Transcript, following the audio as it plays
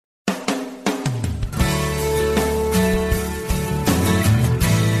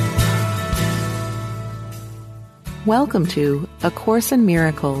Welcome to A Course in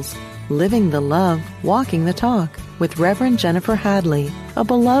Miracles, Living the Love, Walking the Talk, with Reverend Jennifer Hadley, a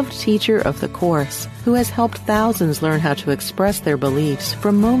beloved teacher of the Course who has helped thousands learn how to express their beliefs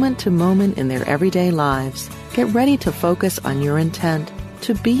from moment to moment in their everyday lives. Get ready to focus on your intent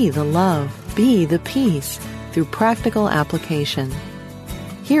to be the love, be the peace, through practical application.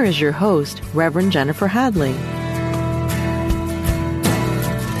 Here is your host, Reverend Jennifer Hadley.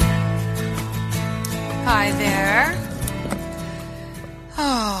 Hi there.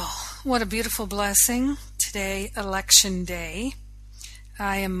 Oh, what a beautiful blessing. Today, Election Day.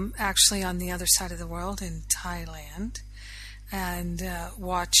 I am actually on the other side of the world in Thailand and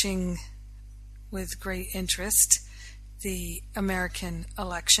watching with great interest the American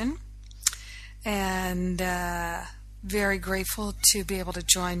election. And very grateful to be able to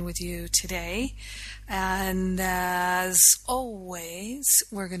join with you today. And as always,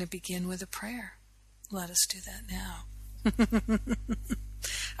 we're going to begin with a prayer. Let us do that now.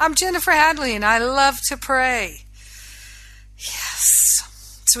 I'm Jennifer Hadley, and I love to pray.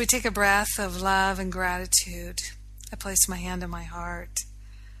 Yes. So we take a breath of love and gratitude. I place my hand on my heart.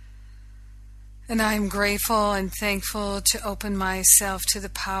 And I am grateful and thankful to open myself to the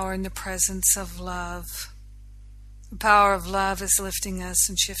power and the presence of love. The power of love is lifting us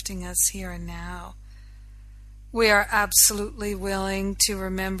and shifting us here and now. We are absolutely willing to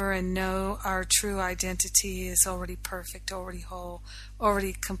remember and know our true identity is already perfect, already whole,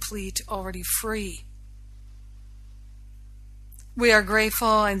 already complete, already free. We are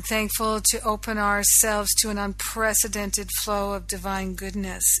grateful and thankful to open ourselves to an unprecedented flow of divine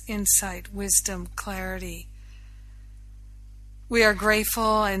goodness, insight, wisdom, clarity. We are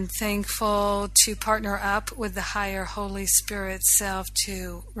grateful and thankful to partner up with the higher Holy Spirit self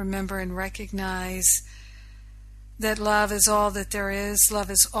to remember and recognize that love is all that there is,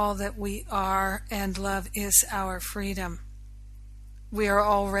 love is all that we are, and love is our freedom. We are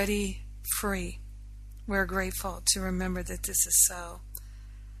already free. We're grateful to remember that this is so.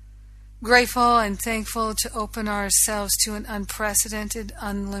 Grateful and thankful to open ourselves to an unprecedented,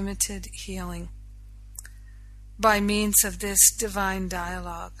 unlimited healing by means of this divine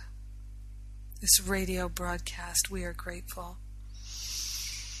dialogue, this radio broadcast. We are grateful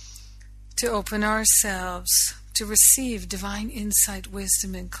to open ourselves to receive divine insight,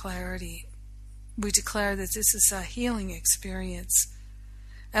 wisdom, and clarity. We declare that this is a healing experience,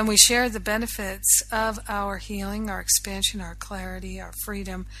 and we share the benefits of our healing, our expansion, our clarity, our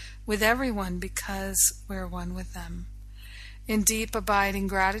freedom with everyone because we're one with them. In deep, abiding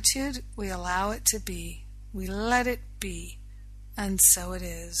gratitude, we allow it to be. We let it be, and so it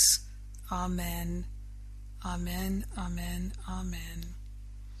is. Amen. Amen. Amen. Amen.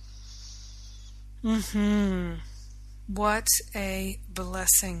 What a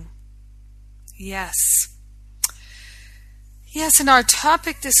blessing. Yes. Yes, and our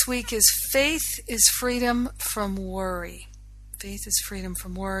topic this week is faith is freedom from worry. Faith is freedom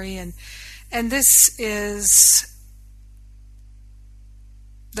from worry, and this is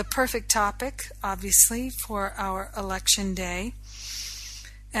the perfect topic, obviously, for our election day.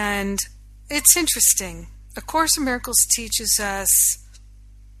 And it's interesting. A Course in Miracles teaches us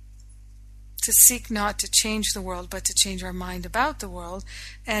to seek not to change the world, but to change our mind about the world.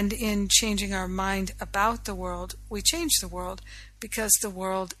 And in changing our mind about the world, we change the world because the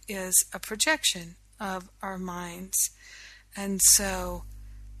world is a projection of our minds. And so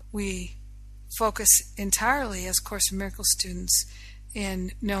we focus entirely as Course in Miracles students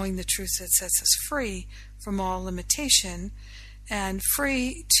in knowing the truth that sets us free from all limitation and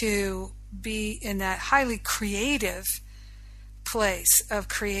free to be in that highly creative place of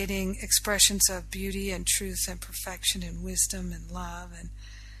creating expressions of beauty and truth and perfection and wisdom and love and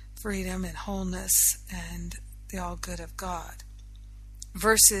freedom and wholeness and the all good of God,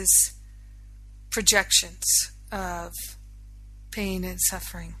 versus projections of pain and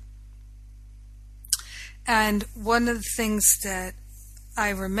suffering. And one of the things that I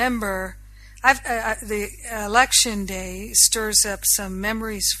remember, the election day stirs up some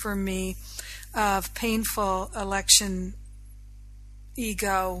memories for me of painful election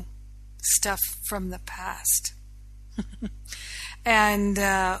ego stuff from the past. And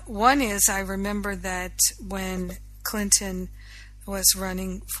one is, I remember that when Clinton was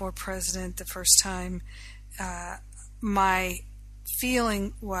running for president the first time, my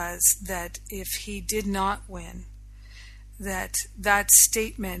feeling was that if he did not win, that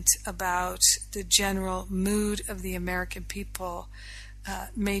statement about the general mood of the American people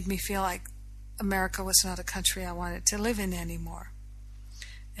made me feel like America was not a country I wanted to live in anymore.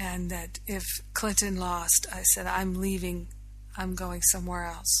 And that if Clinton lost, I said, I'm leaving, I'm going somewhere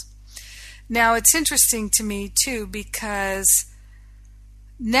else. Now, it's interesting to me, too, because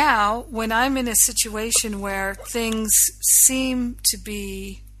now when I'm in a situation where things seem to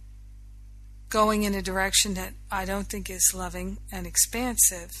be going in a direction that I don't think is loving and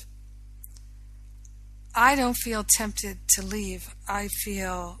expansive, I don't feel tempted to leave. I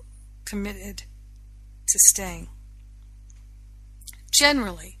feel committed to staying.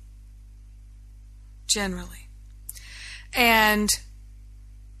 Generally. And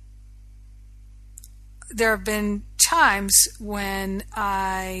there have been times when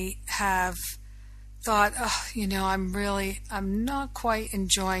I have thought, I'm not quite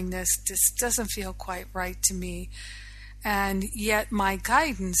enjoying this. This doesn't feel quite right to me. And yet my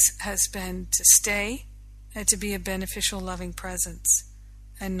guidance has been to stay and to be a beneficial, loving presence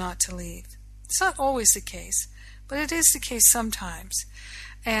and not to leave. It's not always the case, but it is the case sometimes.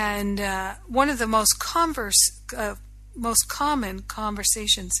 And one of the most common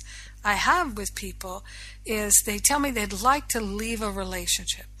conversations I have with people is they tell me they'd like to leave a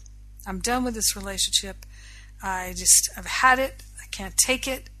relationship. I'm done with this relationship. I've had it. I can't take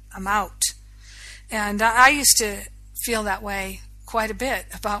it. I'm out. And I used to feel that way quite a bit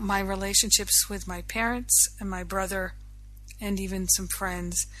about my relationships with my parents and my brother and even some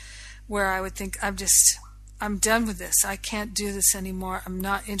friends, where I would think, I'm done with this. I can't do this anymore. I'm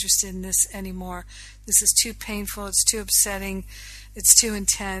not interested in this anymore. This is too painful. It's too upsetting. It's too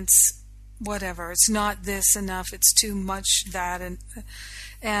intense. Whatever. It's not this enough. It's too much that,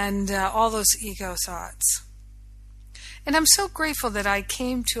 and all those ego thoughts. And I'm so grateful that I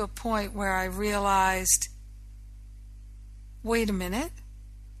came to a point where I realized, wait a minute.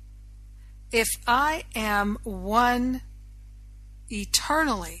 If I am one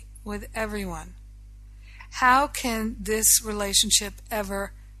eternally with everyone, how can this relationship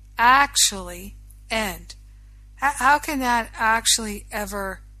ever actually end? How can that actually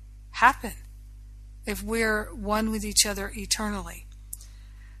ever happen if we're one with each other eternally?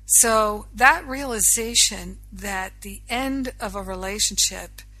 So that realization that the end of a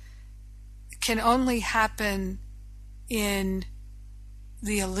relationship can only happen in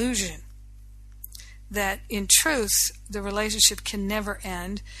the illusion that in truth the relationship can never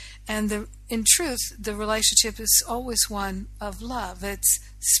end, and in truth the relationship is always one of love. It's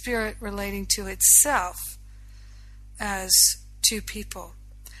spirit relating to itself as two people.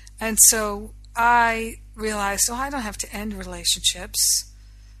 And so I realized, I don't have to end relationships,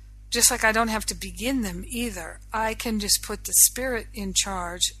 just like I don't have to begin them either. I can just put the spirit in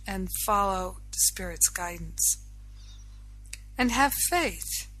charge and follow the spirit's guidance. And have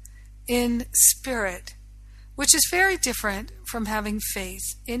faith in spirit, which is very different from having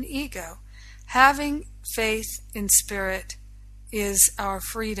faith in ego. Having faith in spirit is our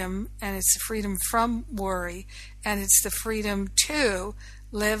freedom, and it's the freedom from worry, and it's the freedom to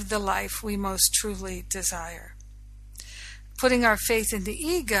live the life we most truly desire. Putting our faith in the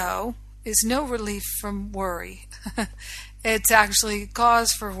ego is no relief from worry. It's actually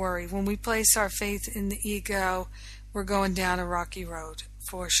cause for worry. When we place our faith in the ego, we're going down a rocky road,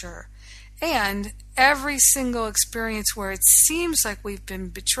 for sure. And every single experience where it seems like we've been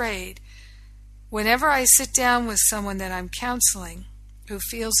betrayed, whenever I sit down with someone that I'm counseling who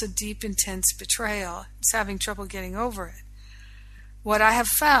feels a deep, intense betrayal, is having trouble getting over it, what I have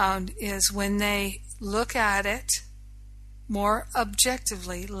found is when they look at it more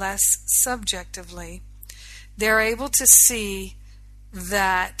objectively, less subjectively, they're able to see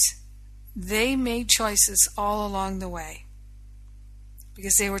that they made choices all along the way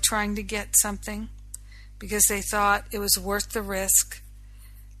because they were trying to get something, because they thought it was worth the risk.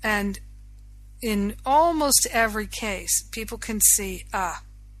 And in almost every case, people can see,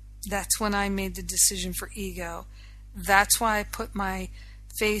 that's when I made the decision for ego. That's why I put my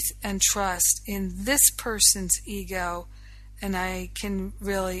faith and trust in this person's ego, and I can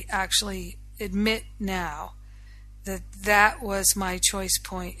really actually admit now that that was my choice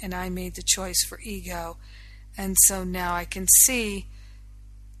point and I made the choice for ego. And so now I can see,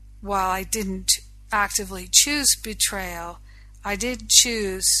 while I didn't actively choose betrayal, I did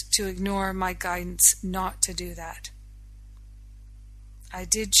choose to ignore my guidance not to do that. I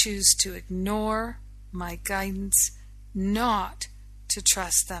did choose to ignore my guidance not to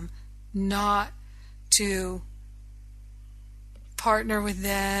trust them, not to partner with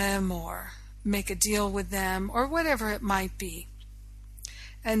them or make a deal with them or whatever it might be.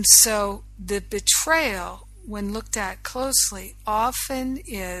 And so the betrayal, when looked at closely, often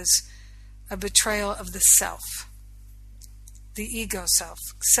is a betrayal of the self, the ego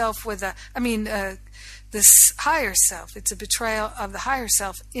self with this higher self. It's a betrayal of the higher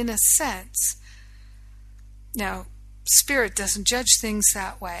self in a sense. Now, spirit doesn't judge things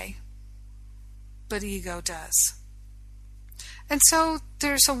that way, but ego does. And so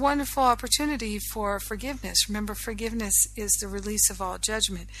there's a wonderful opportunity for forgiveness. Remember, forgiveness is the release of all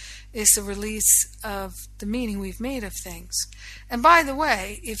judgment, is the release of the meaning we've made of things. And by the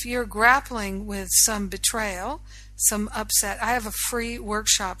way, if you're grappling with some betrayal, some upset, I have a free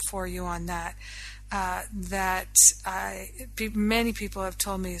workshop for you on that. Many people have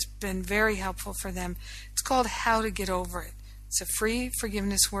told me has been very helpful for them. It's called How to Get Over It. It's a free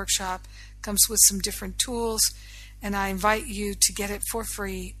forgiveness workshop. Comes with some different tools, and I invite you to get it for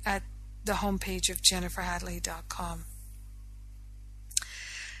free at the homepage of jenniferhadley.com.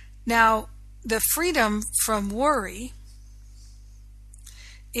 Now, the freedom from worry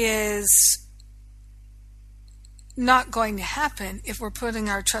is not going to happen if we're putting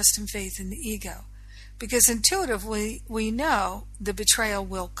our trust and faith in the ego. Because intuitively, we know the betrayal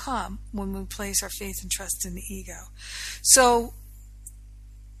will come when we place our faith and trust in the ego. So,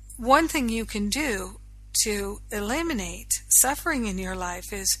 one thing you can do to eliminate suffering in your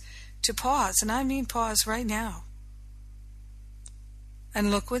life is to pause, and I mean pause right now,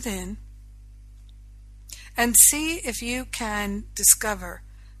 and look within, and see if you can discover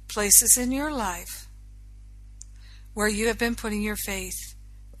places in your life where you have been putting your faith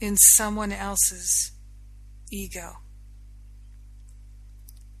in someone else's ego.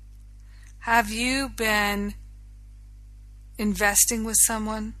 Have you been investing with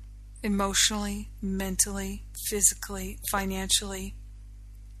someone emotionally, mentally, physically, financially,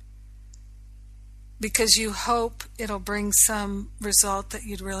 because you hope it'll bring some result that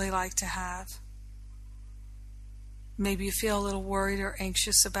you'd really like to have? Maybe you feel a little worried or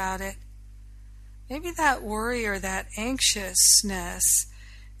anxious about it. Maybe that worry or that anxiousness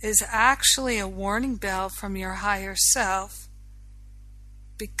is actually a warning bell from your higher self,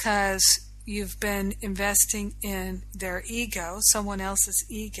 because you've been investing in their ego, someone else's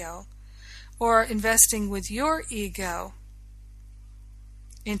ego, or investing with your ego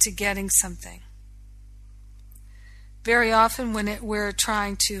into getting something. Very often when we're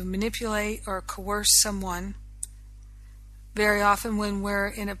trying to manipulate or coerce someone, very often when we're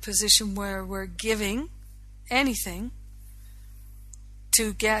in a position where we're giving anything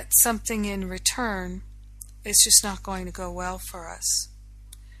to get something in return, it's just not going to go well for us.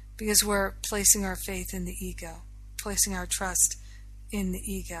 Because we're placing our faith in the ego, placing our trust in the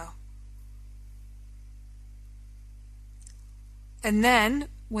ego. And then,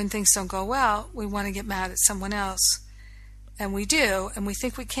 when things don't go well, we want to get mad at someone else. And we do, and we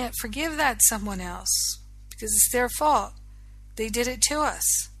think we can't forgive that someone else because it's their fault. They did it to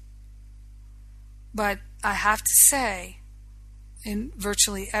us. But I have to say, in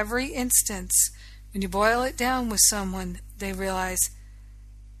virtually every instance, when you boil it down with someone, they realize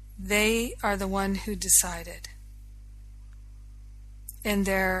they are the one who decided. And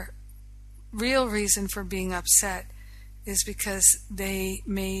their real reason for being upset is because they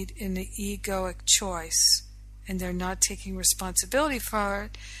made an egoic choice and they're not taking responsibility for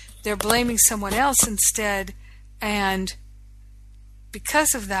it. They're blaming someone else instead, and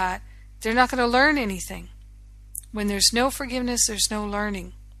because of that, they're not going to learn anything. When there's no forgiveness, there's no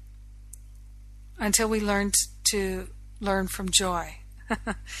learning until we learn to learn from joy.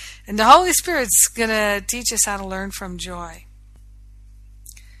 And the Holy Spirit's going to teach us how to learn from joy.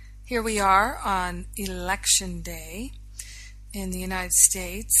 Here we are on Election Day in the United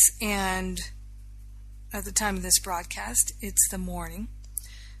States, and at the time of this broadcast, it's the morning,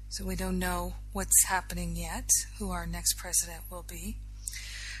 so we don't know what's happening yet, who our next president will be.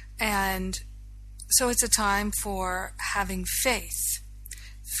 And so it's a time for having faith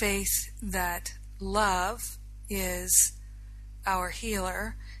that love is our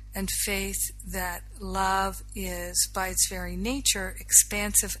healer, and faith that love is, by its very nature,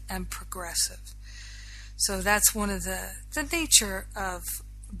 expansive and progressive. So that's one of the nature of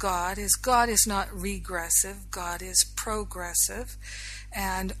God is not regressive, God is progressive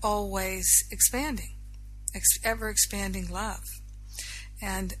and always expanding, ever expanding love,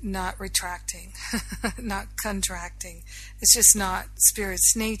 and not retracting, not contracting. It's just not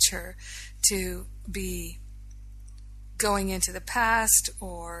Spirit's nature to be going into the past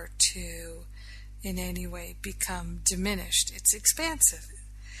or to in any way become diminished. It's expansive,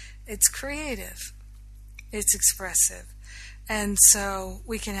 it's creative, it's expressive. And so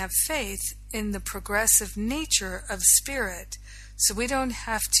we can have faith in the progressive nature of Spirit, so we don't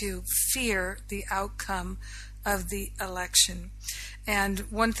have to fear the outcome of the election. And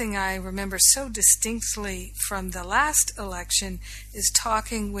one thing I remember so distinctly from the last election is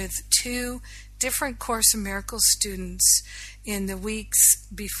talking with two different Course in Miracles students in the weeks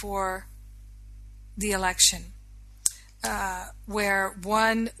before the election, where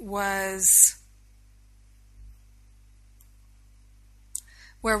one was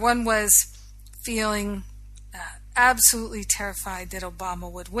where one was feeling absolutely terrified that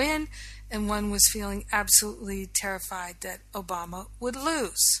Obama would win, and one was feeling absolutely terrified that Obama would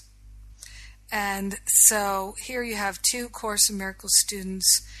lose. And so here you have two Course in Miracles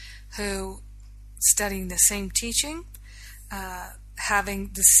students who studying the same teaching,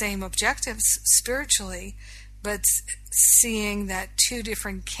 having the same objectives spiritually, but seeing that two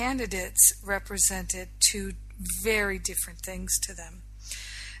different candidates represented two very different things to them.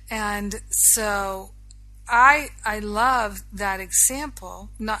 And so I love that example.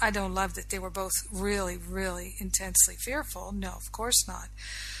 I don't love that they were both really, really intensely fearful. No, of course not.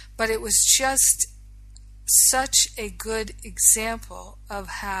 But it was just such a good example of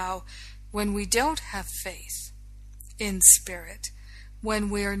how when we don't have faith in spirit, when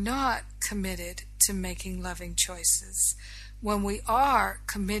we are not committed to making loving choices, when we are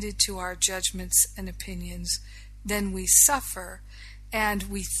committed to our judgments and opinions, then we suffer, and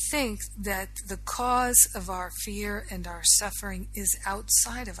we think that the cause of our fear and our suffering is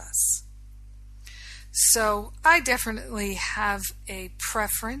outside of us. So I definitely have a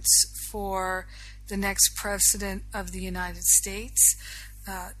preference for the next president of the United States.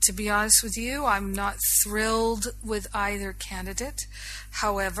 To be honest with you, I'm not thrilled with either candidate.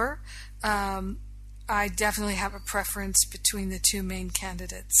 However, I definitely have a preference between the two main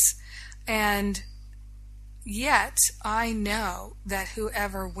candidates. And yet, I know that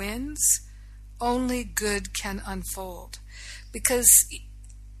whoever wins, only good can unfold. Because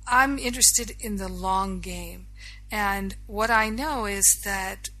I'm interested in the long game. And what I know is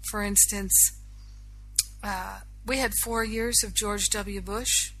that, for instance, we had 4 years of George W.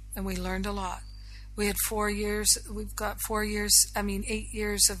 Bush, and we learned a lot. We had 4 years, we've got 8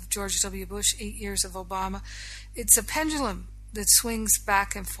 years of George W. Bush, 8 years of Obama. It's a pendulum that swings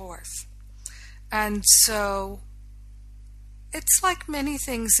back and forth. And so, it's like many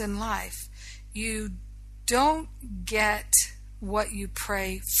things in life. You don't get what you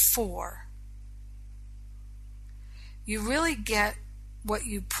pray for. You really get what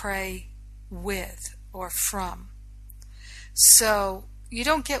you pray with or from. So you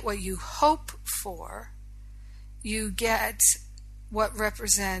don't get what you hope for. You get what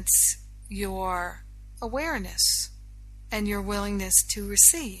represents your awareness and your willingness to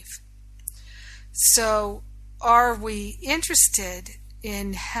receive. So are we interested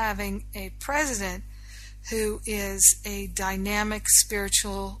in having a president who is a dynamic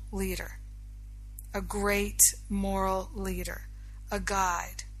spiritual leader, a great moral leader, a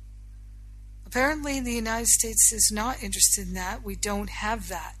guide? Apparently, the United States is not interested in that. We don't have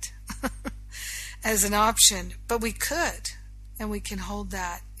that as an option, but we could, and we can hold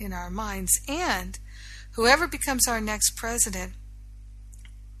that in our minds. And whoever becomes our next president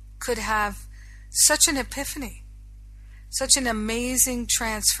could have such an epiphany, such an amazing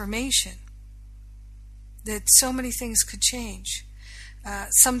transformation that so many things could change.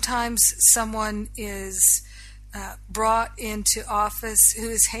 Sometimes someone is brought into office who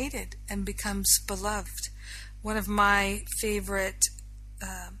is hated and becomes beloved. One of my favorite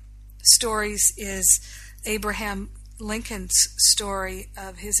stories is Abraham Lincoln's story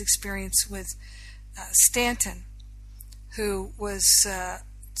of his experience with Stanton, who was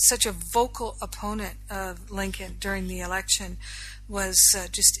such a vocal opponent of Lincoln during the election, was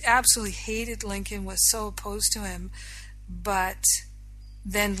just absolutely hated Lincoln, was so opposed to him, but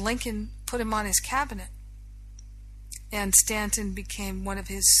then Lincoln put him on his cabinet. And Stanton became one of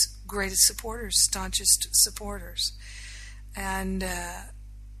his greatest supporters, staunchest supporters. And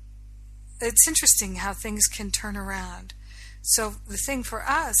it's interesting how things can turn around. So the thing for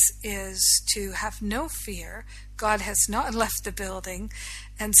us is to have no fear. God has not left the building,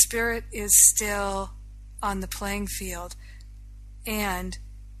 and Spirit is still on the playing field. And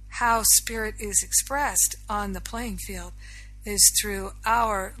how Spirit is expressed on the playing field is through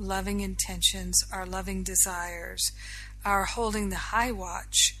our loving intentions, our loving desires, our holding the high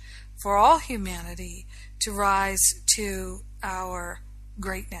watch for all humanity to rise to our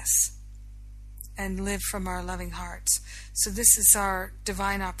greatness and live from our loving hearts. So this is our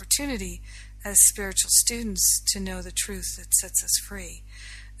divine opportunity as spiritual students to know the truth that sets us free.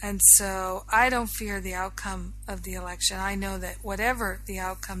 And so I don't fear the outcome of the election. I know that whatever the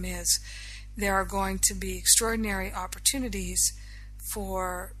outcome is, there are going to be extraordinary opportunities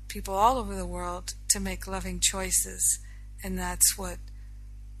for people all over the world to make loving choices, and that's what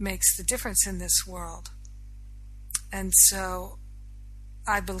makes the difference in this world. And so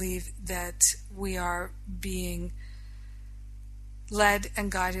I believe that we are being led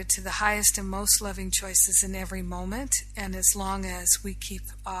and guided to the highest and most loving choices in every moment, and as long as we keep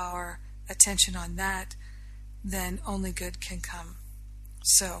our attention on that, then only good can come.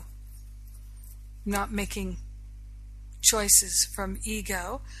 So, not making choices from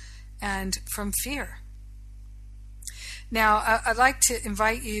ego and from fear. Now, I'd like to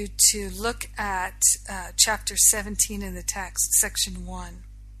invite you to look at chapter 17 in the text, section 1,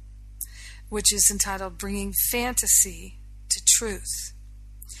 which is entitled Bringing Fantasy to Truth.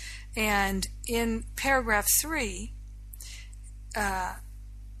 And in paragraph 3,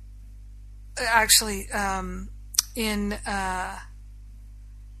 in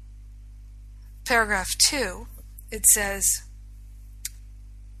paragraph 2, it says,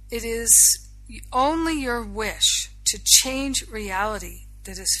 "It is only your wish to change reality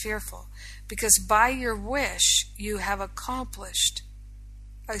that is fearful, because by your wish you have accomplished,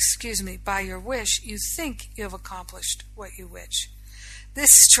 by your wish you think you have accomplished what you wish.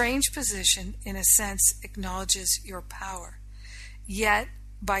 This strange position, in a sense, acknowledges your power. Yet,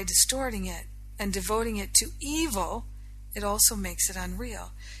 by distorting it and devoting it to evil, it also makes it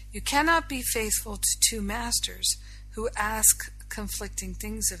unreal. You cannot be faithful to two masters who ask conflicting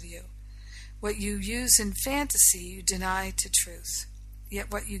things of you. What you use in fantasy you deny to truth. Yet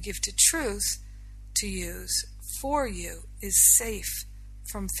what you give to truth to use for you is safe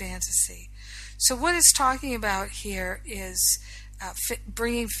from fantasy." So what it's talking about here is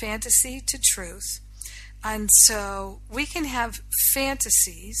bringing fantasy to truth. And so we can have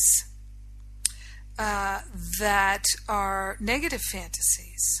fantasies that are negative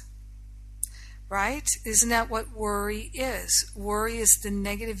fantasies. Right? Isn't that what worry is? Worry is the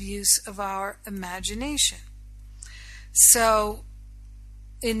negative use of our imagination. So,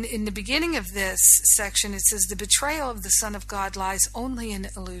 in the beginning of this section, it says, "The betrayal of the Son of God lies only in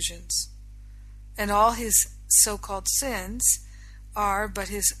illusions, and all his so-called sins are but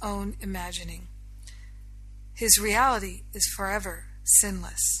his own imagining. His reality is forever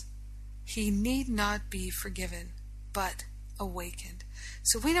sinless. He need not be forgiven, but awakened."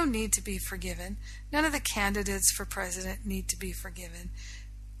 So we don't need to be forgiven. None of the candidates for president need to be forgiven.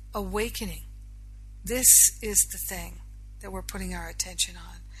 Awakening. This is the thing that we're putting our attention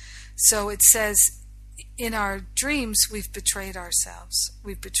on. So it says, in our dreams, we've betrayed ourselves.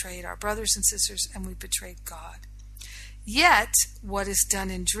 We've betrayed our brothers and sisters, and we've betrayed God. Yet, what is done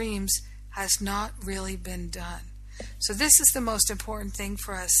in dreams has not really been done. So this is the most important thing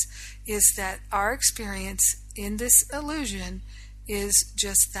for us, is that our experience in this illusion is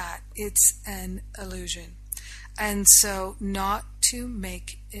just that. It's an illusion. And so not to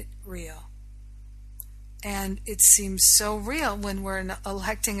make it real. And it seems so real when we're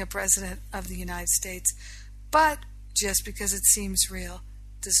electing a president of the United States, but just because it seems real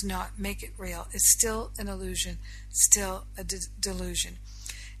does not make it real. It's still an illusion, still a delusion.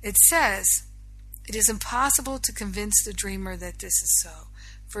 It says, "It is impossible to convince the dreamer that this is so,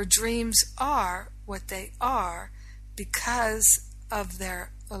 for dreams are what they are because of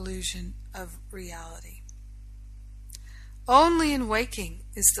their illusion of reality. Only in waking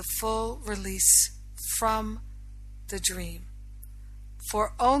is the full release from the dream,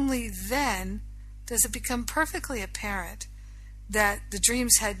 for only then does it become perfectly apparent that the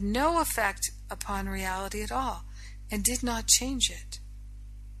dreams had no effect upon reality at all and did not change it.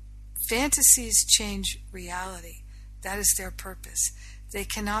 Fantasies change reality. That is their purpose. They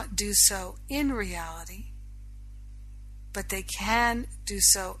cannot do so in reality, but they can do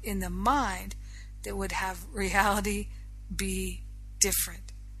so in the mind that would have reality be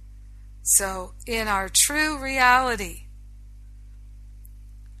different. So in our true reality,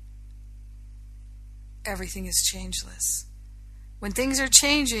 everything is changeless. When things are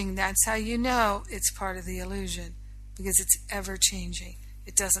changing, that's how you know it's part of the illusion, because it's ever changing.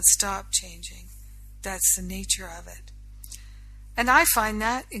 It doesn't stop changing. That's the nature of it. And I find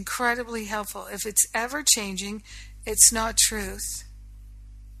that incredibly helpful. If it's ever changing, it's not truth.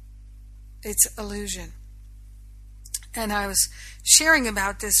 It's illusion. And I was sharing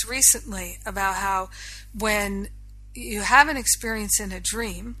about this recently, about how when you have an experience in a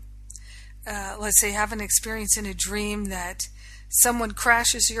dream, let's say you have an experience in a dream that someone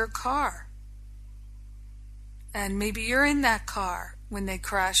crashes your car, and maybe you're in that car when they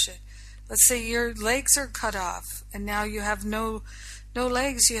crash it. Let's say your legs are cut off, and now you have no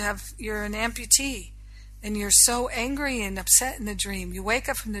legs. You're an amputee, and you're so angry and upset in the dream. You wake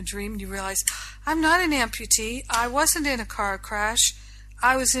up from the dream and you realize, I'm not an amputee. I wasn't in a car crash.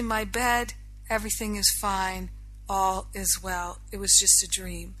 I was in my bed. Everything is fine. All is well. It was just a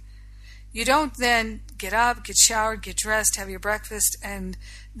dream. You don't then get up, get showered, get dressed, have your breakfast, and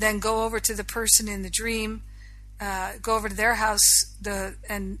then go over to the person in the dream, go over to their house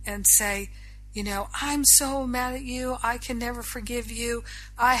and say, I'm so mad at you. I can never forgive you.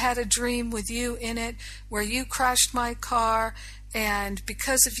 I had a dream with you in it where you crashed my car, and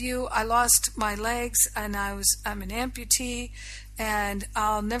because of you, I lost my legs, and I'm an amputee, and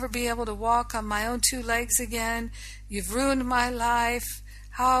I'll never be able to walk on my own two legs again. You've ruined my life.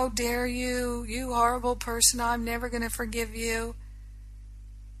 How dare you, you horrible person. I'm never going to forgive you.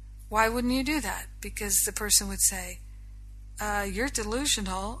 Why wouldn't you do that? Because the person would say, you're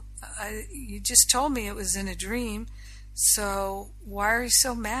delusional. You just told me it was in a dream, so why are you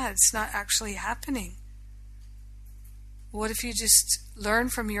so mad? It's not actually happening. What if you just learn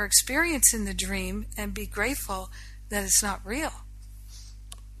from your experience in the dream and be grateful that it's not real?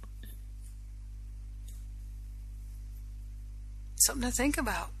 Something to think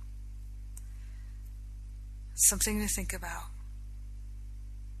about. Something to think about.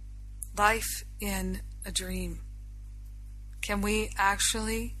 Life in a dream. Can we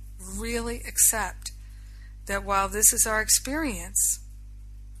actually really accept that while this is our experience,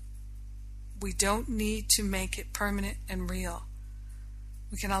 we don't need to make it permanent and real?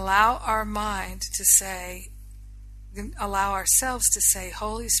 We can allow our mind to say, we can allow ourselves to say,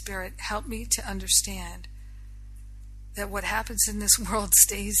 Holy Spirit, help me to understand that what happens in this world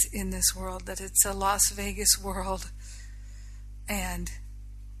stays in this world, that it's a Las Vegas world, and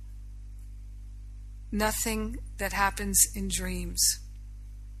nothing that happens in dreams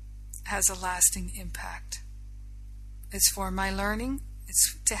has a lasting impact. It's for my learning.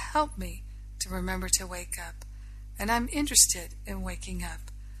 It's to help me to remember to wake up. And I'm interested in waking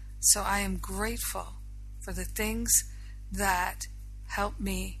up. So I am grateful for the things that help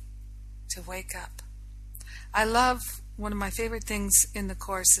me to wake up. I love, one of my favorite things in the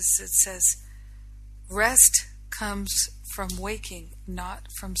Course is it says, rest comes from waking, not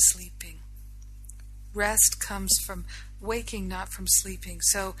from sleeping. Rest comes from waking, not from sleeping.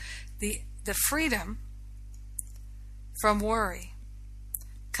 So the freedom from worry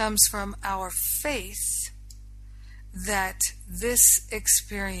comes from our faith that this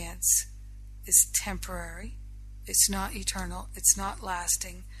experience is temporary, it's not eternal, it's not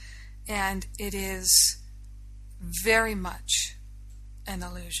lasting, and it is very much an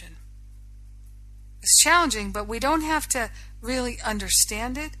illusion. It's challenging, but we don't have to really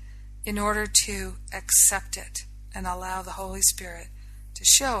understand it in order to accept it and allow the Holy Spirit to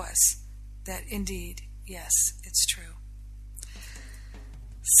show us that indeed, yes, it's true.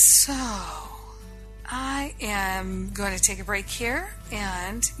 So, I am going to take a break here,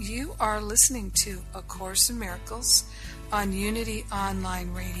 and you are listening to A Course in Miracles on Unity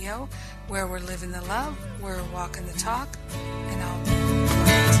Online Radio, where we're living the love, we're walking the talk, and I'll be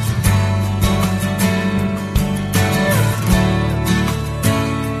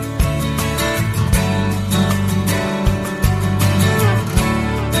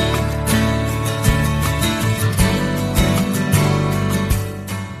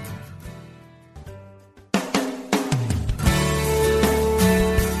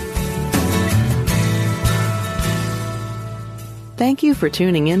Thank you for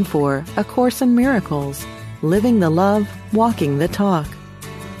tuning in for A Course in Miracles, Living the Love, Walking the Talk.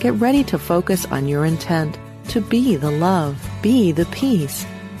 Get ready to focus on your intent to be the love, be the peace,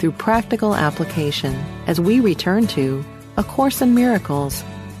 through practical application as we return to A Course in Miracles,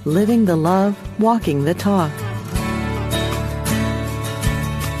 Living the Love, Walking the Talk.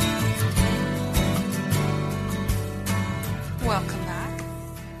 Welcome back.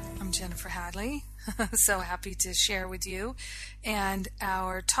 I'm Jennifer Hadley. So happy to share with you. And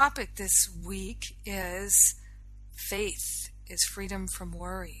our topic this week is faith is freedom from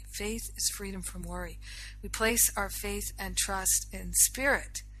worry. Faith is freedom from worry. We place our faith and trust in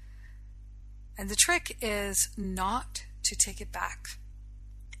Spirit. And the trick is not to take it back.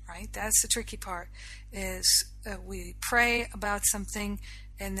 Right? That's the tricky part, is we pray about something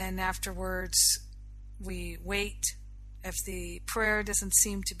and then afterwards we wait. If the prayer doesn't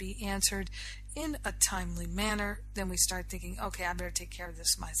seem to be answered in a timely manner, then we start thinking, okay, I better take care of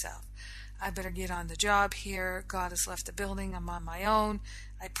this myself. I better get on the job here. God has left the building. I'm on my own.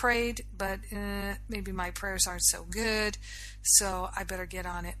 I prayed, but maybe my prayers aren't so good, so I better get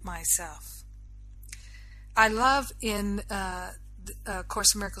on it myself. I love in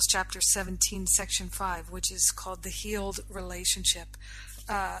Course in Miracles, Chapter 17, Section 5, which is called The Healed Relationship.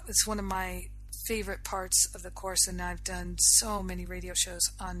 It's one of my favorite parts of the Course, and I've done so many radio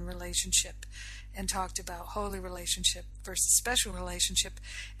shows on relationship and talked about holy relationship versus special relationship.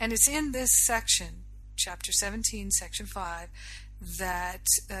 And it's in this section, Chapter 17, Section 5, that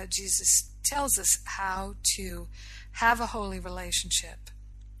Jesus tells us how to have a holy relationship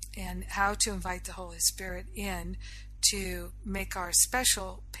and how to invite the Holy Spirit in to make our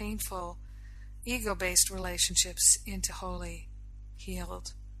special, painful ego-based relationships into holy,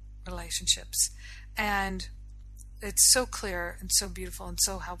 healed relationships. And it's so clear and so beautiful and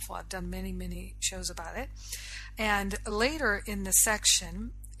so helpful. I've done many, many shows about it. And later in the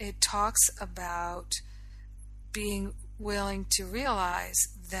section, it talks about being willing to realize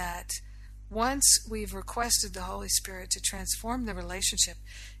that once we've requested the Holy Spirit to transform the relationship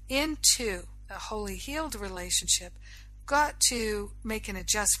into a holy, healed relationship, got to make an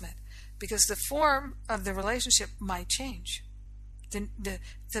adjustment, because the form of the relationship might change. The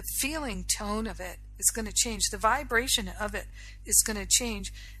feeling tone of it is going to change. The vibration of it is going to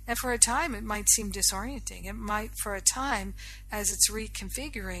change. And for a time, it might seem disorienting. It might, for a time, as it's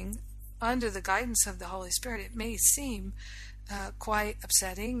reconfiguring under the guidance of the Holy Spirit, it may seem quite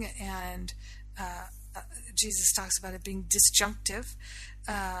upsetting. And Jesus talks about it being disjunctive,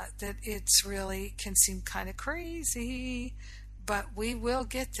 that it's really can seem kind of crazy. But we will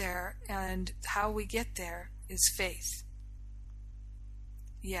get there. And how we get there is faith.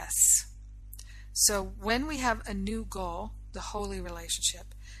 Yes. So when we have a new goal, the holy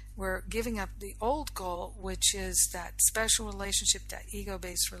relationship, we're giving up the old goal, which is that special relationship, that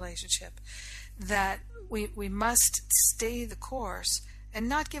ego-based relationship, that we must stay the course and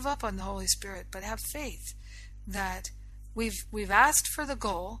not give up on the Holy Spirit, but have faith that we've asked for the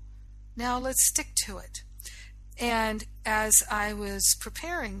goal, now let's stick to it. And as I was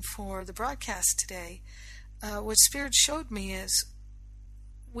preparing for the broadcast today, what Spirit showed me is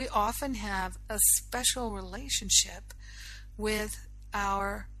we often have a special relationship with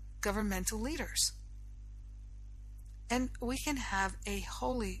our governmental leaders. And we can have a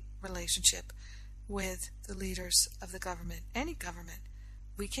holy relationship with the leaders of the government, any government.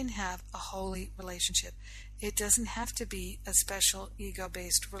 We can have a holy relationship. It doesn't have to be a special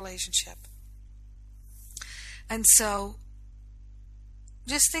ego-based relationship. And so,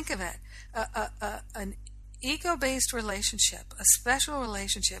 just think of it. An ego-based relationship, a special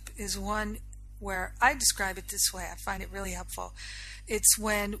relationship, is one where I describe it this way. I find it really helpful. It's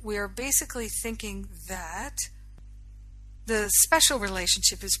when we're basically thinking that the special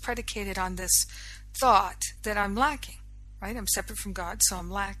relationship is predicated on this thought that I'm lacking, right? I'm separate from God, so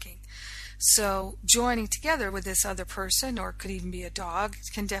I'm lacking. So joining together with this other person, or it could even be a dog,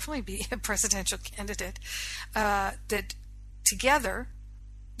 it can definitely be a presidential candidate, that together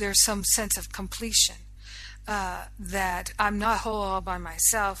there's some sense of completion. That I'm not whole all by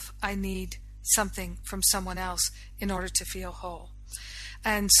myself. I need something from someone else in order to feel whole.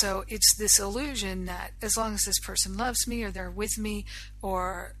 And so it's this illusion that as long as this person loves me, or they're with me,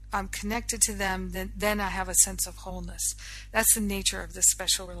 or I'm connected to them, then I have a sense of wholeness. That's the nature of this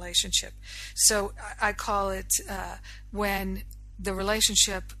special relationship. So I call it when the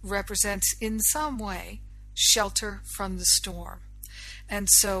relationship represents in some way shelter from the storm. And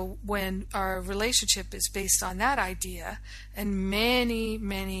so when our relationship is based on that idea, and many,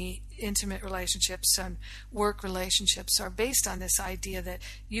 many intimate relationships and work relationships are based on this idea that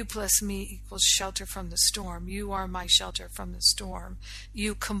you plus me equals shelter from the storm. You are my shelter from the storm.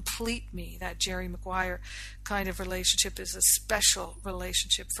 You complete me. That Jerry Maguire kind of relationship is a special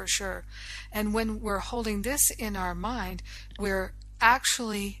relationship for sure. And when we're holding this in our mind, we're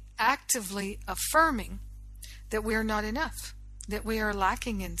actually actively affirming that we're not enough, that we are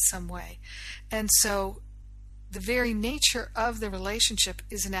lacking in some way. And so the very nature of the relationship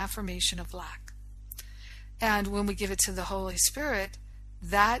is an affirmation of lack. And when we give it to the Holy Spirit,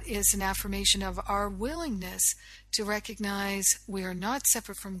 that is an affirmation of our willingness to recognize we are not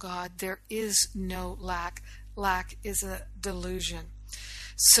separate from God. There is no lack. Lack is a delusion.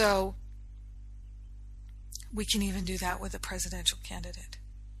 So we can even do that with a presidential candidate.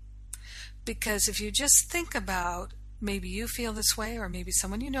 Because if you just think about, maybe you feel this way, or maybe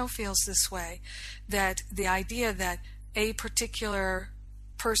someone you know feels this way, that the idea that a particular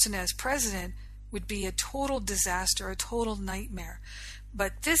person as president would be a total disaster, a total nightmare.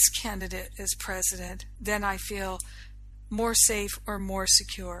 But this candidate as president, then I feel more safe or more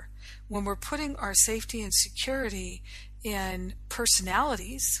secure. When we're putting our safety and security in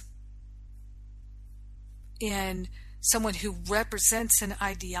personalities, in someone who represents an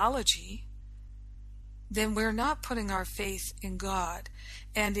ideology, then we're not putting our faith in God.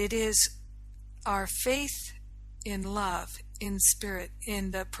 And it is our faith in love, in spirit,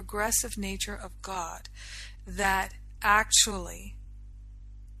 in the progressive nature of God that actually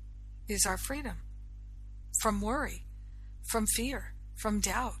is our freedom from worry, from fear, from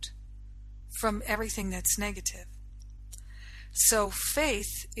doubt, from everything that's negative. So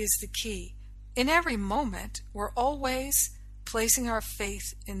faith is the key. In every moment, we're always placing our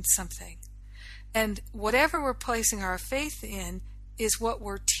faith in something. And whatever we're placing our faith in is what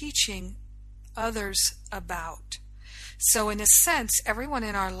we're teaching others about. So in a sense, everyone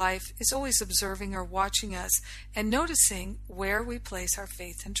in our life is always observing or watching us and noticing where we place our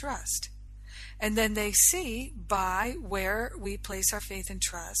faith and trust. And then they see by where we place our faith and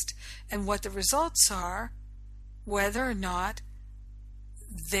trust and what the results are, whether or not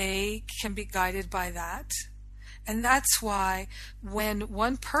they can be guided by that. And that's why when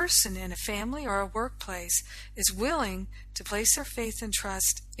one person in a family or a workplace is willing to place their faith and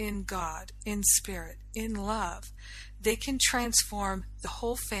trust in God, in spirit, in love, they can transform the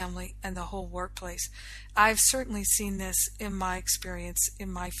whole family and the whole workplace. I've certainly seen this in my experience,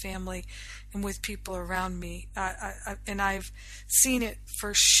 in my family, and with people around me. And I've seen it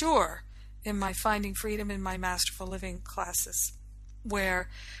for sure in my Finding Freedom in my Masterful Living classes, where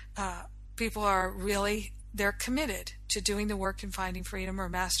people are really, they're committed to doing the work in Finding Freedom or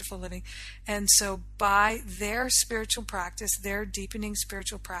Masterful Living. And so by their spiritual practice, their deepening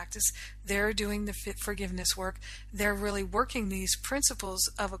spiritual practice, they're doing the forgiveness work, they're really working these principles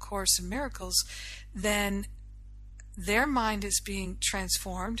of A Course in Miracles, then their mind is being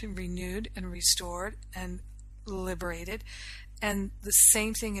transformed and renewed and restored and liberated. And the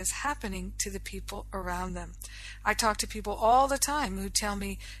same thing is happening to the people around them. I talk to people all the time who tell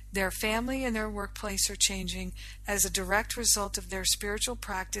me their family and their workplace are changing as a direct result of their spiritual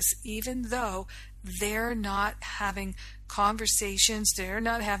practice, even though they're not having conversations, they're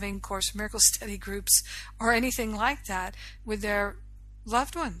not having Course in Miracles study groups or anything like that with their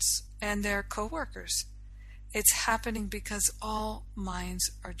loved ones and their co-workers. It's happening because all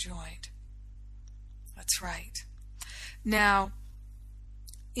minds are joined. That's right. Now,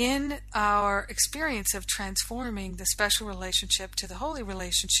 in our experience of transforming the special relationship to the holy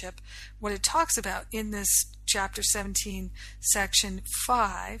relationship, what it talks about in this chapter 17, section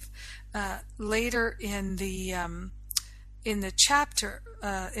 5, later in the chapter,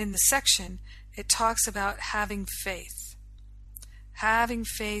 in the section, it talks about having faith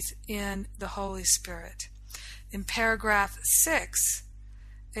in the Holy Spirit. In paragraph 6,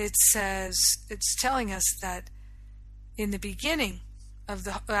 it says, it's telling us that in the beginning of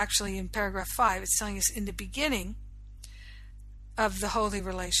actually in paragraph 5, it's telling us in the beginning of the holy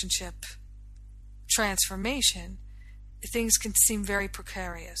relationship transformation, things can seem very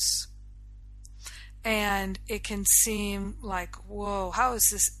precarious. And it can seem like, whoa, how is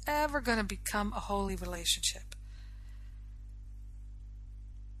this ever going to become a holy relationship?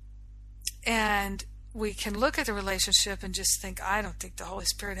 And we can look at the relationship and just think, I don't think the Holy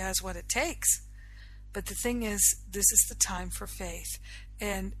Spirit has what it takes. But the thing is, this is the time for faith.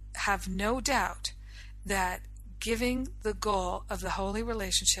 And have no doubt that giving the goal of the holy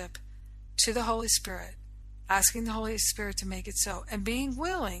relationship to the Holy Spirit, asking the Holy Spirit to make it so, and being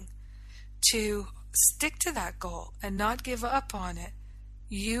willing to stick to that goal and not give up on it,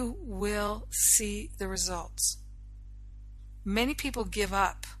 you will see the results. Many people give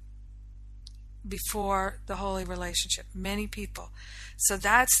up before the holy relationship. Many people. So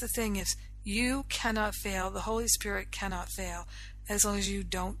that's the thing, is you cannot fail. The Holy Spirit cannot fail as long as you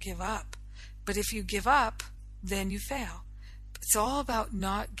don't give up. But if you give up, then you fail. It's all about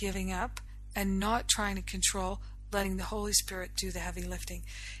not giving up and not trying to control, letting the Holy Spirit do the heavy lifting.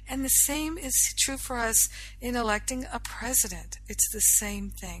 And the same is true for us in electing a president. It's the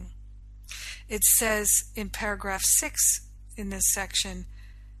same thing. It says in paragraph 6 in this section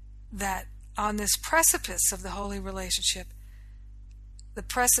that on this precipice of the holy relationship, the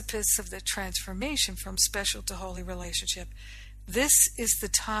precipice of the transformation from special to holy relationship, this is the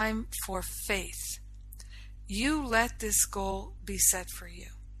time for faith. You let this goal be set for you.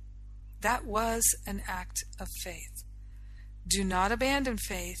 That was an act of faith. Do not abandon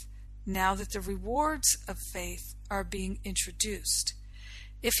faith now that the rewards of faith are being introduced.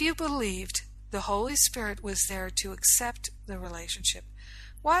 If you believed the Holy Spirit was there to accept the relationship,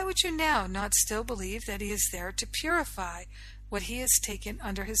 why would you now not still believe that He is there to purify what He has taken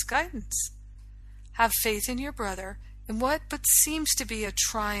under His guidance? Have faith in your brother in what but seems to be a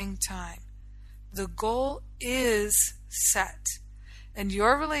trying time. The goal is set, and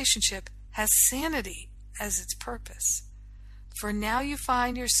your relationship has sanity as its purpose. For now you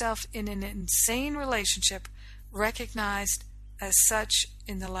find yourself in an insane relationship, recognized as such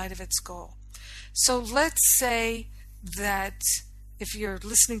in the light of its goal. So let's say that if you're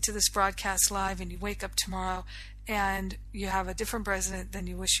listening to this broadcast live and you wake up tomorrow and you have a different president than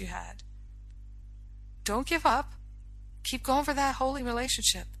you wish you had, don't give up. Keep going for that holy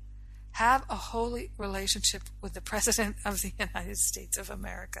relationship. Have a holy relationship with the President of the United States of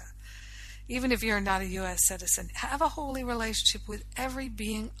America. Even if you're not a U.S. citizen, have a holy relationship with every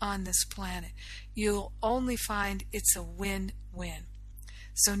being on this planet. You'll only find it's a win-win.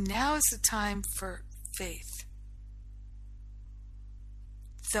 So now is the time for faith.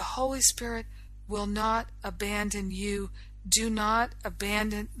 The Holy Spirit will not abandon you. Do not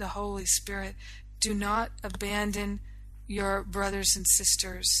abandon the Holy Spirit. Do not abandon your brothers and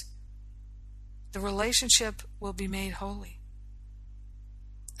sisters. The relationship will be made holy.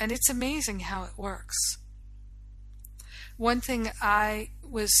 And it's amazing how it works. One thing I've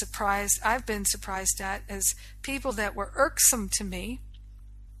been surprised at, is people that were irksome to me,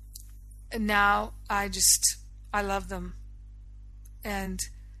 and now I love them. And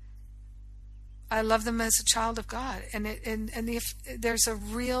I love them as a child of God. And there's a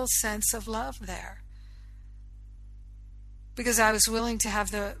real sense of love there. Because I was willing to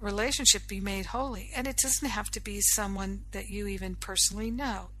have the relationship be made holy. And it doesn't have to be someone that you even personally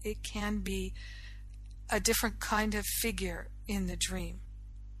know. It can be a different kind of figure in the dream.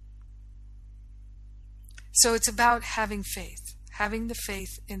 So it's about having faith, having the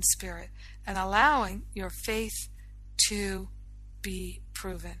faith in spirit, and allowing your faith to be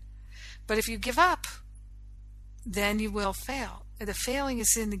proven. But if you give up, then you will fail. The failing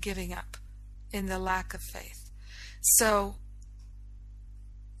is in the giving up, in the lack of faith. So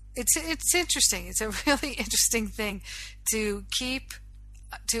it's interesting. It's a really interesting thing to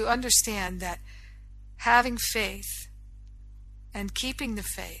understand that having faith and keeping the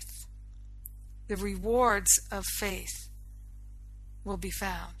faith, the rewards of faith will be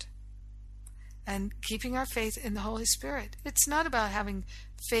found. And keeping our faith in the Holy Spirit. It's not about having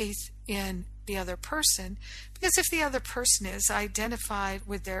faith in the other person, because if the other person is identified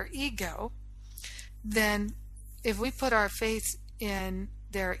with their ego, then if we put our faith in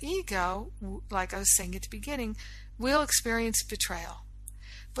their ego, like I was saying at the beginning, we'll experience betrayal.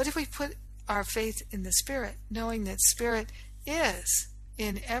 But if we put our faith in the Spirit, knowing that Spirit is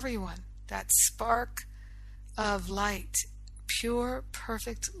in everyone, that spark of light, pure,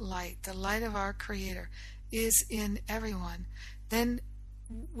 perfect light, the light of our Creator is in everyone, then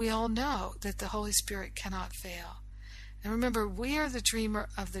we all know that the Holy Spirit cannot fail. And remember, we are the dreamer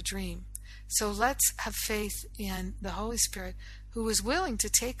of the dream. So let's have faith in the Holy Spirit, who is willing to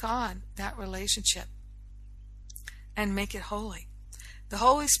take on that relationship and make it holy. The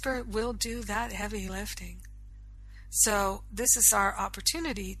Holy Spirit will do that heavy lifting. So this is our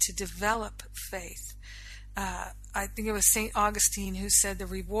opportunity to develop faith. I think it was St. Augustine who said the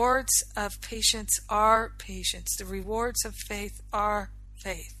rewards of patience are patience. The rewards of faith are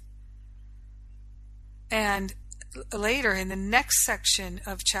faith. And later in the next section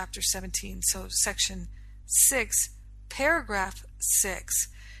of chapter 17, so section 6, paragraph 6,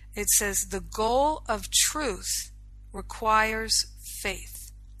 it says the goal of truth requires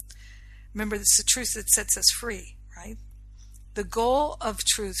faith. Remember, it's the truth that sets us free, right? The goal of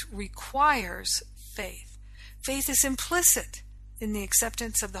truth requires faith. Faith is implicit in the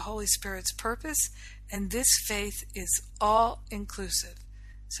acceptance of the Holy Spirit's purpose, and this faith is all-inclusive.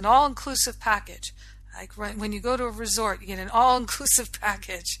 It's an all-inclusive package. Like when you go to a resort, you get an all-inclusive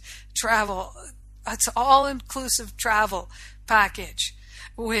package. Travel, it's an all-inclusive travel package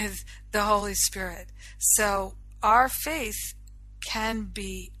with the Holy Spirit. So our faith can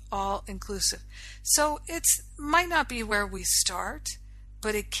be all-inclusive. So it might not be where we start,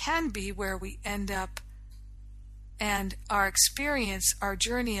 but it can be where we end up. And our experience, our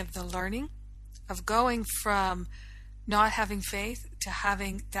journey of the learning, of going from not having faith to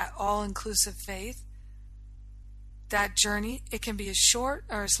having that all-inclusive faith, that journey, it can be as short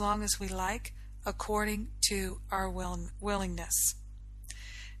or as long as we like, according to our willingness.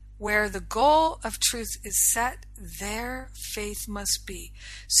 Where the goal of truth is set, there faith must be.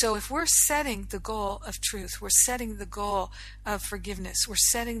 So if we're setting the goal of truth, we're setting the goal of forgiveness, we're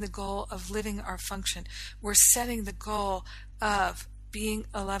setting the goal of living our function, we're setting the goal of being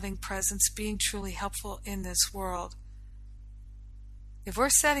a loving presence, being truly helpful in this world. If we're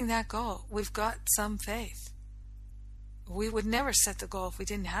setting that goal, we've got some faith. We would never set the goal if we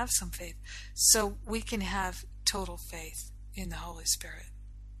didn't have some faith. So we can have total faith in the Holy Spirit.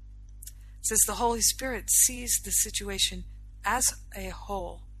 It says the Holy Spirit sees the situation as a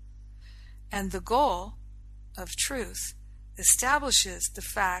whole, and the goal of truth establishes the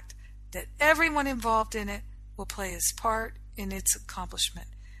fact that everyone involved in it will play his part in its accomplishment.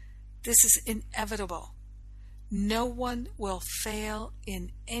 This is inevitable. No one will fail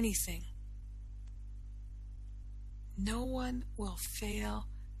in anything. No one will fail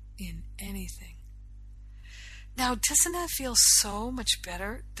in anything. Now, doesn't that feel so much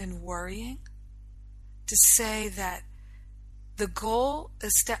better than worrying? To say that the goal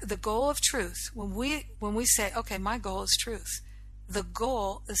of truth, when we say, okay, my goal is truth, the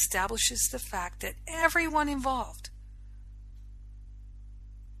goal establishes the fact that everyone involved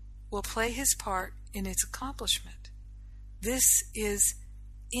will play his part in its accomplishment. This is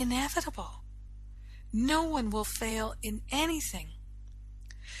inevitable. No one will fail in anything.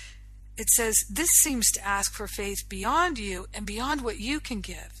 It says, this seems to ask for faith beyond you and beyond what you can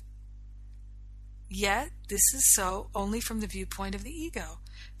give. Yet, this is so only from the viewpoint of the ego.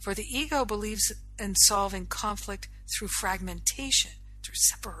 For the ego believes in solving conflict through fragmentation, through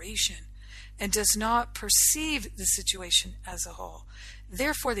separation, and does not perceive the situation as a whole.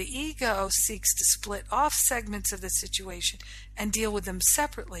 Therefore, the ego seeks to split off segments of the situation and deal with them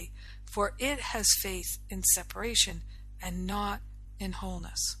separately, for it has faith in separation and not in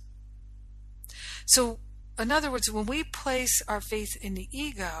wholeness. So, in other words, when we place our faith in the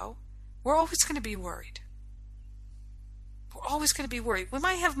ego, we're always going to be worried. We're always going to be worried. We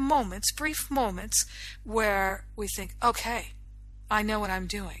might have moments, brief moments, where we think, okay, I know what I'm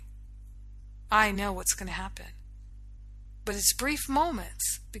doing. I know what's going to happen. But it's brief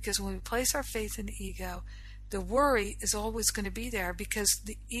moments, because when we place our faith in the ego, the worry is always going to be there because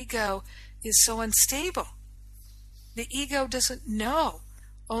the ego is so unstable. The ego doesn't know.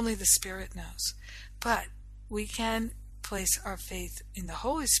 Only the Spirit knows. But we can place our faith in the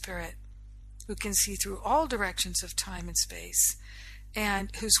Holy Spirit, who can see through all directions of time and space, and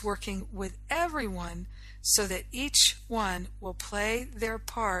who's working with everyone so that each one will play their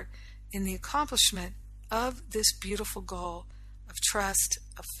part in the accomplishment of this beautiful goal of trust,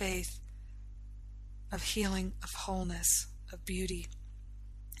 of faith, of healing, of wholeness, of beauty,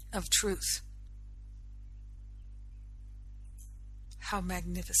 of truth. How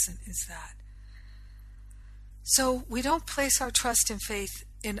magnificent is that? So we don't place our trust and faith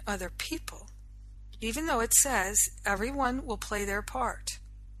in other people, even though it says everyone will play their part.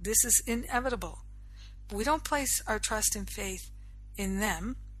 This is inevitable. We don't place our trust and faith in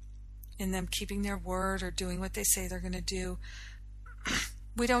them keeping their word or doing what they say they're going to do.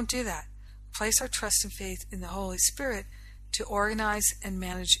 We don't do that. Place our trust and faith in the Holy Spirit to organize and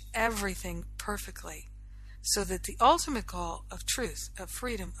manage everything perfectly, so that the ultimate goal of truth, of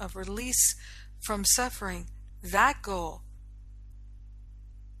freedom, of release from suffering, that goal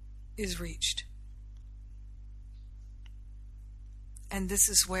is reached. And this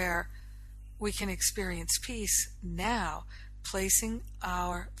is where we can experience peace now, placing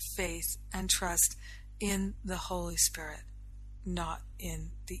our faith and trust in the Holy Spirit, not in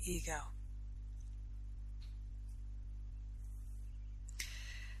the ego.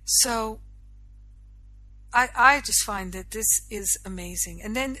 So, I just find that this is amazing.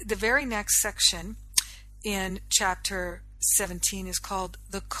 And then the very next section in chapter 17 is called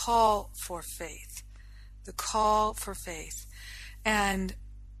The Call for Faith. The Call for Faith. And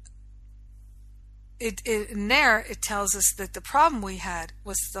in there it tells us that the problem we had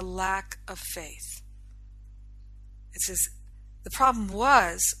was the lack of faith. It says the problem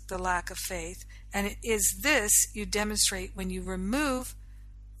was the lack of faith, and it is this you demonstrate when you remove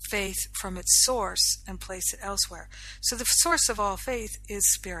faith from its source and place it elsewhere. So the source of all faith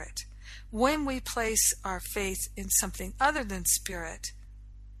is Spirit. When we place our faith in something other than Spirit,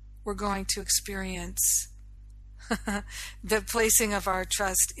 we're going to experience the placing of our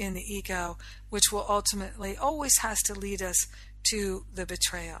trust in the ego, which will ultimately always has to lead us to the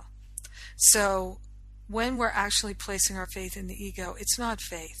betrayal. So when we're actually placing our faith in the ego, it's not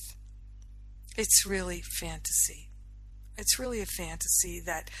faith. It's really fantasy. It's really a fantasy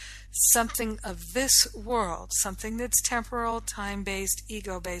that something of this world, something that's temporal, time-based,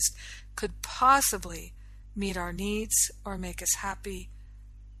 ego-based, could possibly meet our needs or make us happy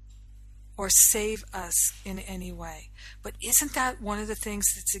or save us in any way. But isn't that one of the things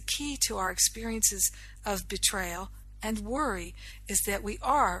that's a key to our experiences of betrayal and worry, is that we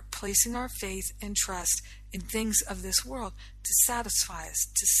are placing our faith and trust in things of this world to satisfy us,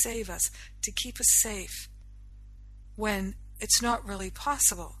 to save us, to keep us safe, when it's not really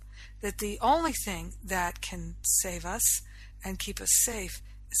possible. That the only thing that can save us and keep us safe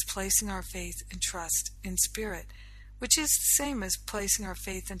is placing our faith and trust in Spirit, which is the same as placing our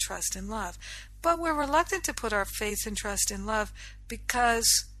faith and trust in love. But we're reluctant to put our faith and trust in love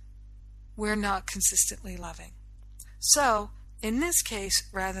because we're not consistently loving. So, in this case,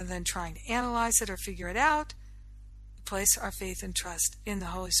 rather than trying to analyze it or figure it out, we place our faith and trust in the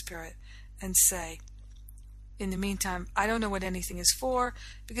Holy Spirit and say, in the meantime, I don't know what anything is for,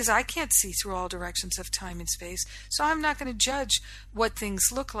 because I can't see through all directions of time and space, so I'm not going to judge what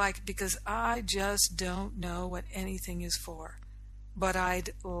things look like, because I just don't know what anything is for. But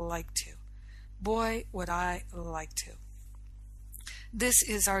I'd like to. Boy, would I like to. This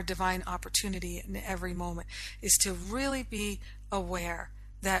is our divine opportunity in every moment, is to really be aware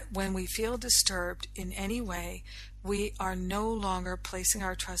that when we feel disturbed in any way, we are no longer placing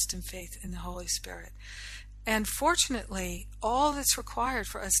our trust and faith in the Holy Spirit. And fortunately, all that's required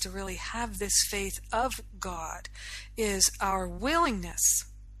for us to really have this faith of God is our willingness.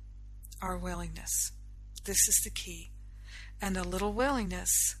 Our willingness. This is the key. And a little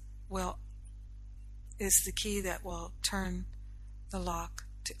willingness is the key that will turn the lock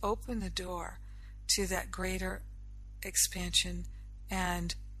to open the door to that greater expansion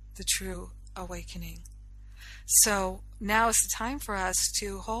and the true awakening. So now is the time for us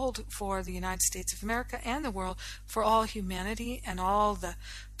to hold for the United States of America and the world, for all humanity and all the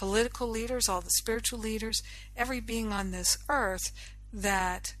political leaders, all the spiritual leaders, every being on this earth,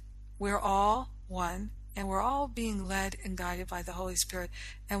 that we're all one and we're all being led and guided by the Holy Spirit,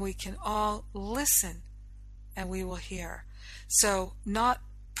 and we can all listen and we will hear. So not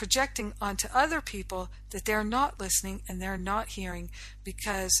projecting onto other people that they're not listening and they're not hearing,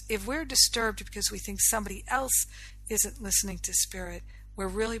 because if we're disturbed because we think somebody else isn't listening to Spirit, we're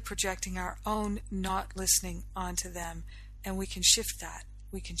really projecting our own not listening onto them, and we can shift that.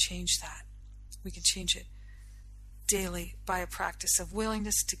 We can change that. We can change it daily by a practice of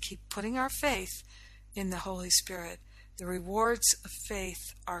willingness to keep putting our faith in the Holy Spirit. The rewards of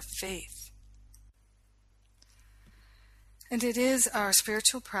faith are faith. And it is our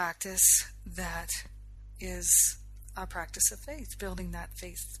spiritual practice that is our practice of faith, building that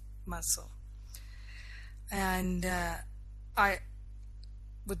faith muscle. And I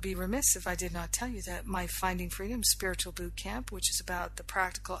would be remiss if I did not tell you that my Finding Freedom Spiritual Boot Camp, which is about the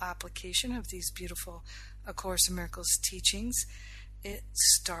practical application of these beautiful A Course in Miracles teachings, it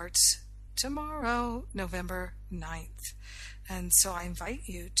starts tomorrow, November 9th. And so I invite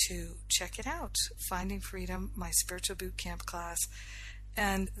you to check it out, Finding Freedom, my spiritual boot camp class.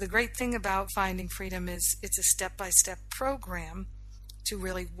 And the great thing about Finding Freedom is it's a step-by-step program to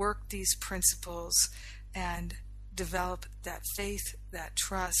really work these principles and develop that faith, that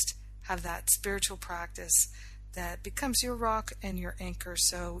trust, have that spiritual practice that becomes your rock and your anchor,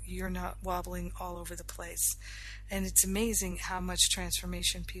 so you're not wobbling all over the place. And it's amazing how much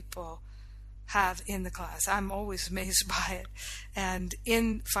transformation people have in the class. I'm always amazed by it. And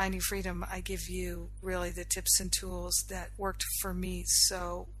in Finding Freedom, I give you really the tips and tools that worked for me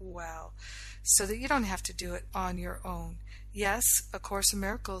so well, so that you don't have to do it on your own. Yes, A Course in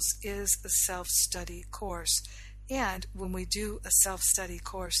Miracles is a self-study course. And when we do a self-study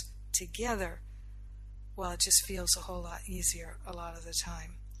course together, well, it just feels a whole lot easier a lot of the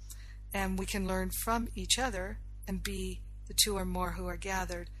time. And we can learn from each other and be the two or more who are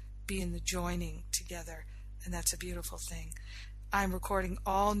gathered, be in the joining together, and that's a beautiful thing. I'm recording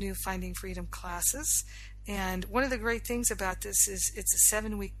all new Finding Freedom classes, and one of the great things about this is it's a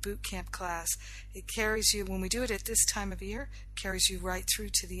 7-week boot camp class. It carries you, when we do it at this time of year, carries you right through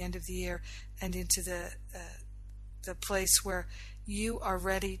to the end of the year and into the place where you are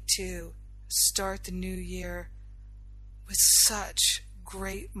ready to start the new year with such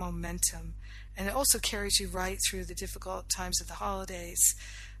great momentum. And it also carries you right through the difficult times of the holidays,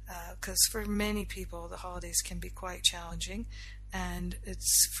 because for many people the holidays can be quite challenging, and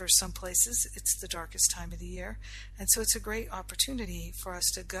it's, for some places, it's the darkest time of the year. And so it's a great opportunity for us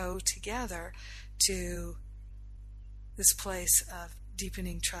to go together to this place of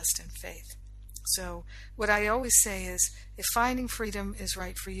deepening trust and faith. So what I always say is, if Finding Freedom is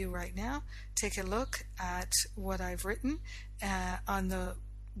right for you right now, take a look at what I've written on the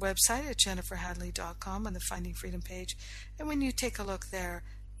website at jenniferhadley.com on the Finding Freedom page. And when you take a look there,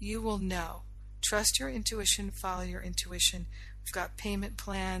 you will know. Trust your intuition, follow your intuition. We've got payment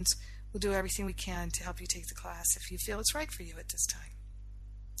plans. We'll do everything we can to help you take the class if you feel it's right for you at this time.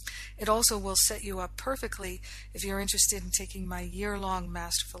 It also will set you up perfectly if you're interested in taking my year-long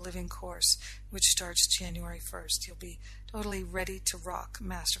Masterful Living course, which starts January 1st. You'll be totally ready to rock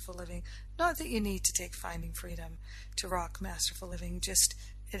Masterful Living. Not that you need to take Finding Freedom to rock Masterful Living, just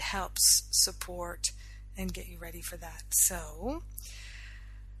it helps support and get you ready for that. So,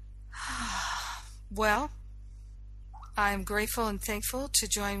 well, I'm grateful and thankful to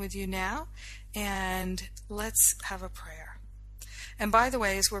join with you now, and let's have a prayer. And by the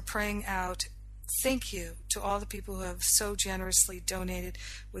way, as we're praying out, thank you to all the people who have so generously donated.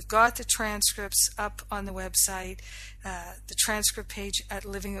 We've got the transcripts up on the website, the transcript page at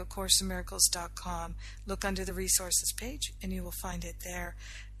livingacourseofmiracles.com. Look under the resources page and you will find it there.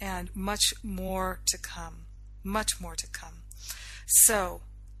 And much more to come. Much more to come. So,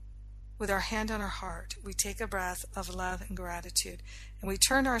 with our hand on our heart, we take a breath of love and gratitude, and we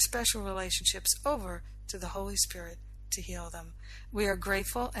turn our special relationships over to the Holy Spirit to heal them. We are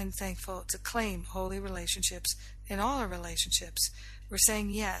grateful and thankful to claim holy relationships in all our relationships. We're saying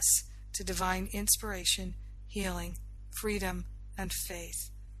yes to divine inspiration, healing, freedom, and faith.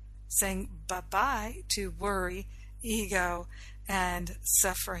 Saying bye-bye to worry, ego, and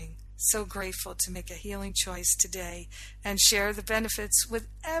suffering. So grateful to make a healing choice today and share the benefits with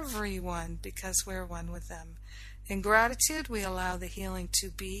everyone because we're one with them. In gratitude, we allow the healing to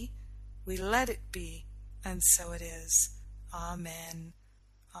be. We let it be, and so it is. Amen.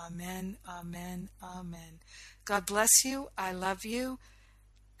 Amen, amen, amen. God bless you. I love you.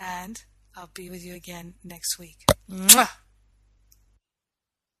 And I'll be with you again next week. Mwah!